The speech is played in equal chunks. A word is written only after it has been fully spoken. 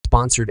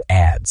Sponsored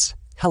ads.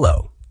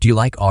 Hello, do you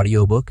like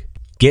audiobook?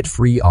 Get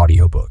free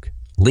audiobook.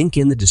 Link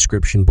in the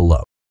description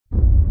below.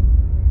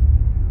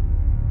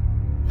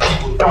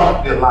 People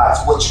don't realize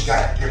what you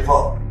got to give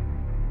up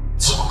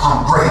to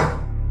become great.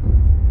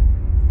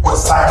 What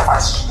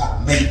sacrifices you got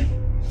to make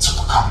to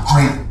become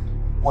great.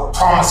 What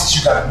promises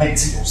you got to make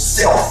to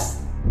yourself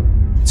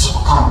to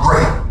become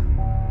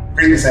great.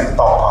 Greatness ain't a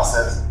thought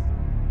process.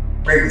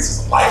 Greatness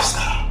is a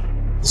lifestyle.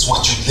 It's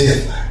what you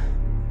live like.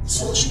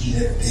 It's what you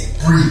get every day.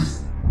 Breathe.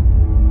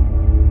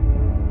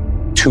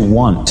 To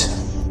want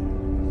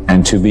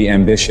and to be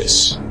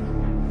ambitious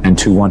and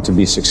to want to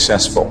be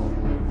successful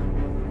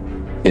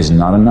is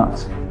not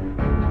enough.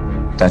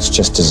 That's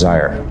just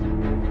desire.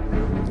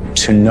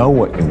 To know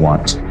what you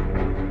want,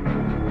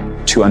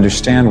 to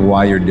understand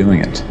why you're doing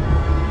it,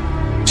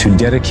 to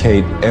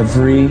dedicate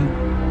every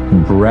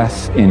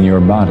breath in your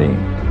body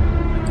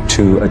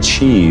to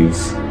achieve.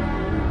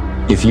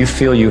 If you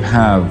feel you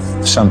have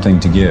something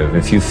to give,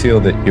 if you feel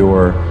that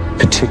your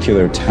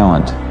particular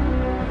talent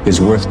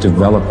is worth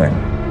developing,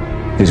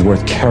 is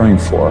worth caring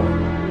for,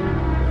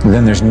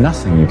 then there's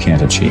nothing you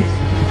can't achieve.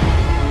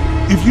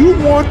 If you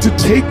want to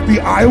take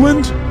the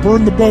island,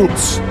 burn the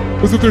boats.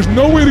 Because if there's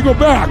no way to go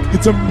back,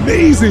 it's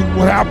amazing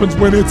what happens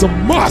when it's a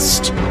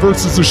must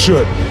versus a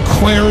should.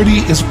 Clarity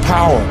is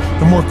power.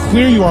 The more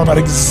clear you are about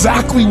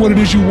exactly what it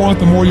is you want,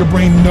 the more your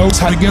brain knows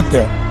how to get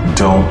there.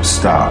 Don't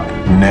stop.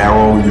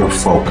 Narrow your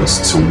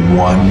focus to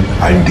one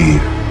idea.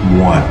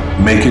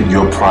 One. Make it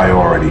your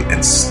priority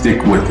and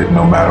stick with it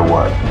no matter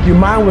what. Your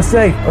mind will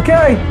say,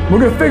 okay, we're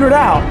going to figure it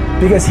out,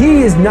 because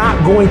he is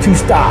not going to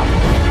stop.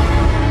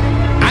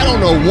 I don't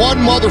know one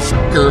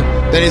motherfucker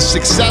that is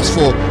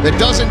successful that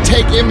doesn't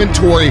take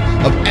inventory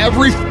of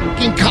every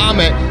fucking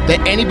comment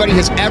that anybody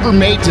has ever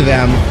made to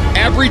them.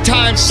 Every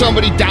time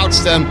somebody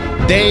doubts them,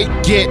 they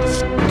get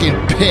fucking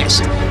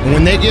pissed. And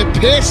when they get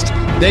pissed,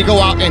 they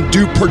go out and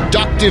do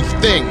productive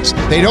things.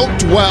 They don't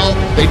dwell.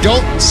 They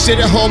don't sit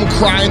at home and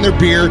cry in their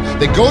beer.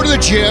 They go to the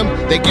gym.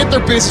 They get their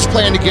business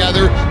plan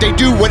together. They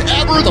do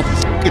whatever the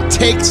fuck it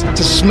takes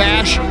to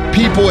smash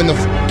people in the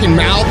fucking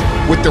mouth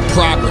with their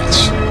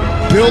progress.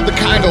 Build the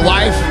kind of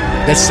life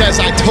that says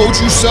I told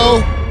you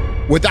so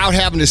without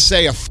having to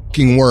say a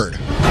fucking word.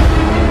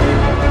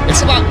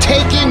 It's about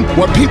taking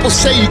what people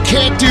say you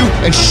can't do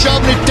and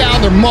shoving it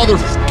down their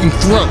motherfucking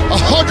throat.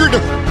 100 to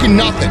fucking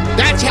nothing.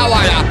 That's how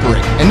I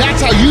operate. And that's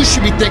how you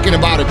should be thinking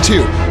about it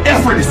too.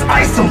 Effort is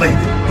isolated.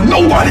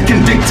 Nobody can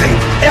dictate.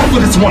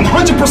 Effort is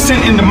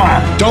 100% in the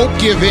mind. Don't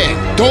give in.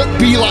 Don't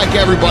be like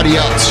everybody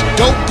else.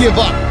 Don't give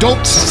up.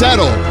 Don't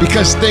settle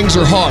because things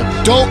are hard.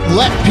 Don't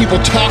let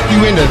people talk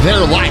you into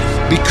their life.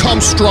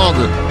 Become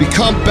stronger.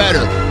 Become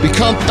better.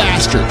 Become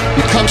faster.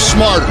 Become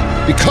smarter.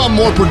 Become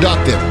more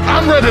productive.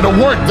 I'm ready to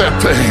work that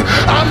thing.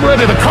 I'm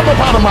ready to come up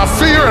out of my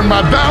fear and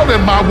my doubt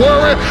and my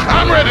worry.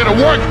 I'm ready to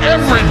work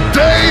every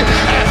day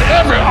and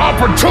every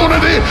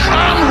opportunity.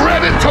 I'm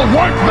ready to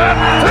work that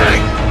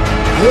thing.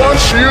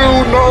 Once you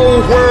know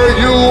where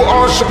you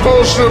are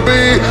supposed to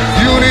be,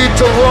 you need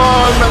to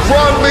run.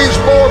 Run means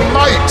more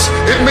might.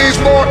 It means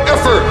more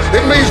effort.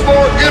 It means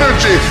more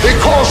energy. It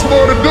costs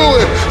more to do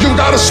it. You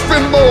gotta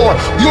spend more.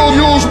 You'll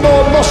use more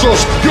muscles.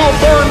 You'll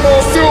burn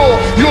more fuel.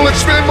 You'll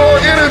expend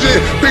more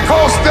energy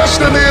because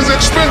destiny is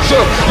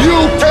expensive.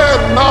 You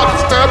cannot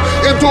step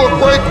into a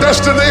great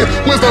destiny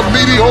with a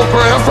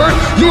mediocre effort.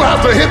 You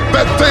have to hit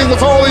that thing with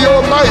all of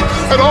your might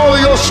and all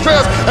of your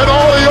strength and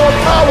all of your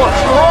power.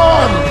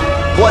 Run!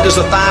 What does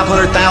a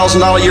 $500,000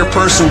 a year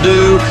person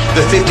do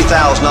the $50,000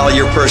 a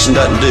year person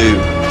doesn't do?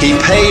 He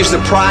pays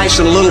the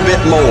price and a little bit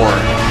more.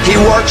 He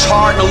works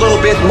hard and a little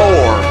bit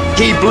more.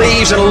 He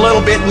believes in a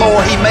little bit more.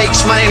 He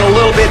makes money and a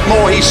little bit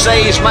more. He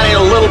saves money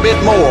and a little bit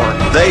more.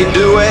 They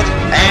do it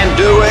and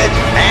do it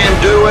and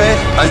do it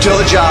until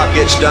the job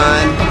gets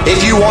done.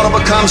 If you want to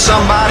become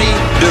somebody,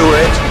 do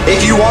it.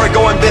 If you want to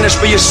go in business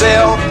for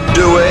yourself,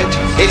 do it.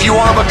 If you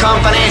want to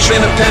become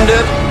financially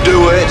independent,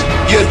 do it.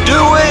 You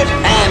do it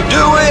and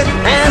do it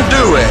and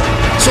do it.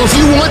 So if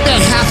you want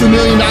that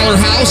 $500,000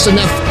 house and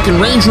that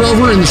fucking Range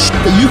Rover and the shit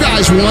that you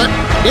guys want,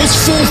 it's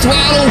full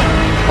throttle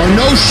or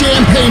no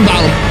champagne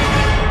bottle.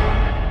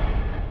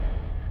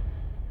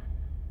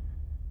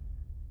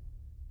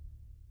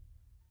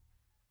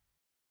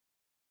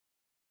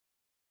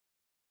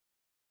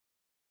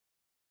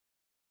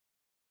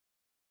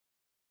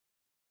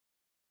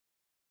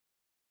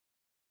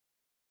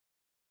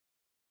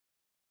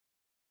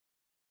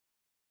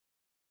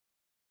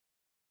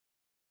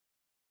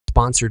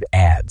 Sponsored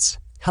ads.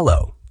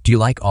 Hello, do you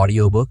like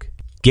audiobook?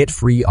 Get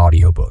free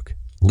audiobook.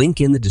 Link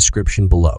in the description below.